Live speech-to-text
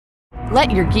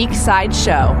Let your geek side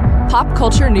show. Pop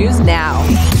culture news now.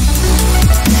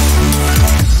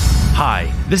 Hi,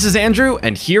 this is Andrew,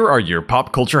 and here are your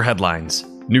pop culture headlines.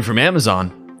 New from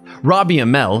Amazon. Robbie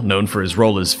Amell, known for his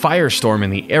role as Firestorm in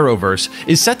the Arrowverse,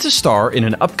 is set to star in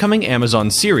an upcoming Amazon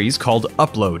series called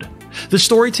Upload. The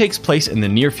story takes place in the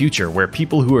near future, where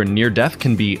people who are near death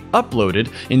can be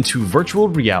uploaded into virtual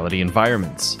reality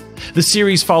environments. The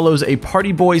series follows a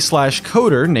party boy slash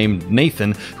coder named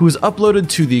Nathan, who is uploaded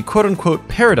to the quote-unquote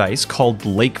paradise called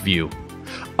Lakeview.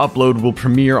 Upload will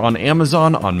premiere on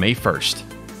Amazon on May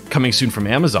 1st. Coming soon from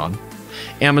Amazon.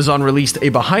 Amazon released a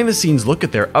behind-the-scenes look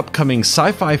at their upcoming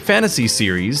sci-fi fantasy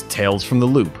series, Tales from the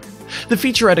Loop. The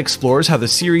featurette explores how the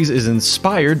series is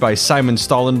inspired by Simon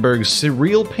Stollenberg's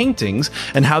surreal paintings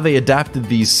and how they adapted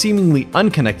these seemingly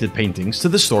unconnected paintings to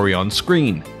the story on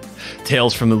screen.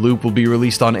 Tales from the Loop will be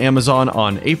released on Amazon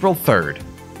on April 3rd.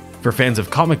 For fans of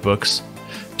comic books,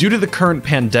 due to the current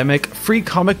pandemic, Free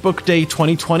Comic Book Day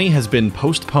 2020 has been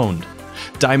postponed.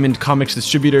 Diamond Comics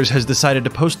Distributors has decided to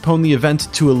postpone the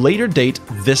event to a later date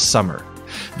this summer.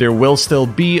 There will still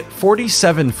be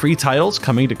 47 free titles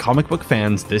coming to comic book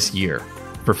fans this year.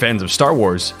 For fans of Star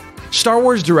Wars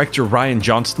director Rian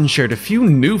Johnston shared a few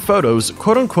new photos,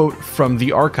 quote-unquote, from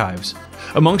the archives.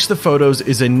 Amongst the photos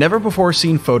is a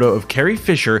never-before-seen photo of Carrie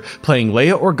Fisher playing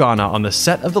Leia Organa on the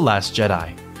set of The Last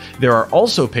Jedi. There are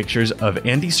also pictures of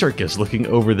Andy Serkis looking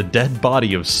over the dead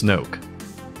body of Snoke.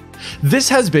 This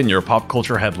has been your Pop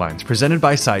Culture Headlines, presented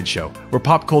by Sideshow, where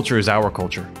pop culture is our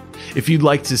culture. If you'd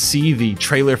like to see the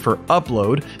trailer for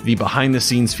Upload, the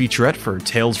behind-the-scenes featurette for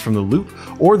Tales from the Loop,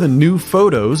 or the new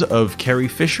photos of Carrie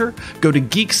Fisher, go to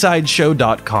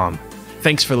geeksideshow.com.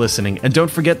 Thanks for listening, and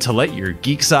don't forget to let your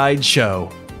geek side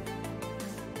show.